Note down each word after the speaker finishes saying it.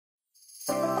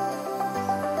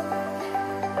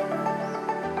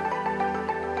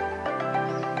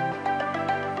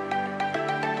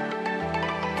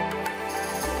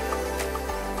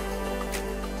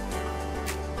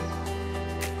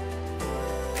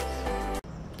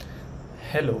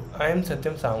Hello, I am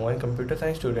Satyam Sangwan, computer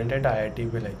science student at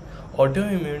IIT Bhilai.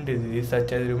 Autoimmune diseases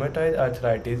such as rheumatoid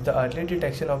arthritis, the early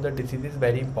detection of the disease is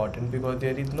very important because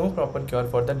there is no proper cure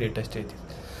for the later stages.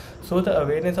 So the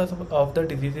awareness of the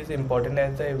disease is important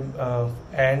and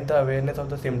the awareness of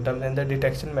the symptoms and the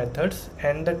detection methods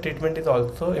and the treatment is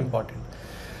also important.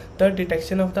 The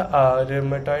detection of the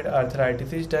rheumatoid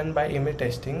arthritis is done by image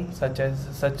testing, such as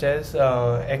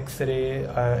X-ray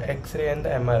and the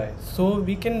MRI. So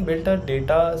we can build a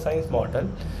data science model,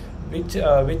 which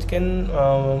can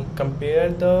compare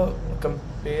the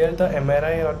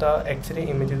MRI or the X-ray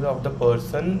images of the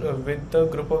person with the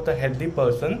group of the healthy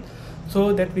person,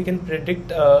 so that we can predict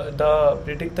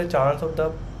the chance of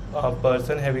the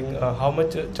person having how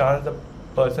much chance the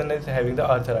person is having the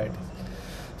arthritis.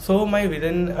 So my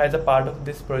vision as a part of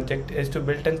this project is to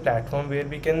build a platform where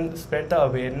we can spread the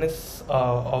awareness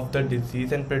of the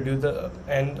disease and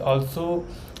and also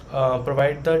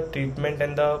provide the treatment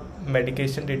and the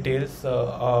medication details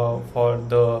for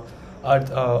the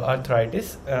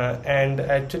arthritis. And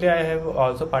actually, I have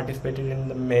also participated in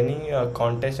the many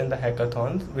contests and the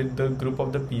hackathons with the group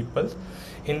of the people,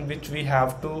 in which we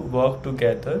have to work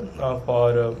together.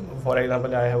 For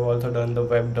example, I have also done the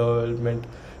web development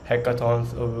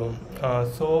hackathons,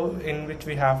 so in which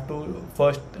we have to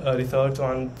first research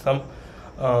on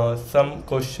some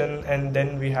question, and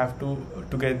then we have to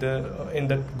together in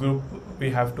the group we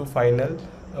have to final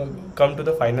come to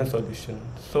the final solution.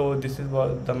 So this is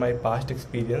what my past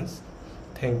experience.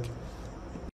 Thank you.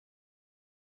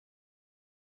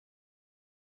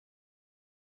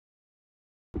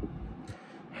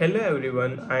 Hello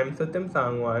everyone, I am Satyam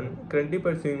Sangwan, currently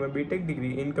pursuing my BTech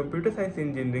degree in Computer Science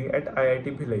Engineering at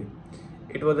IIT Bhilai.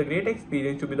 It was a great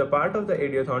experience to be the part of the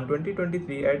Aidothon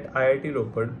 2023 at IIT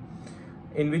Ropar,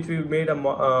 in which we made a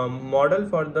model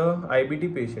for the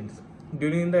IBD patients.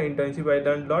 During the internship, I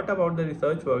learned a lot about the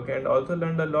research work and also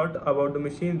learned a lot about the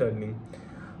machine learning.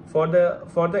 For the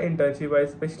internship, I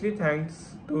especially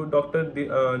thanks to Dr.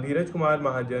 Dheeraj Kumar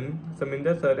Mahajan,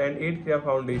 Saminder sir, and aidKRIYA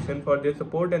Foundation for their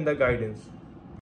support and the guidance.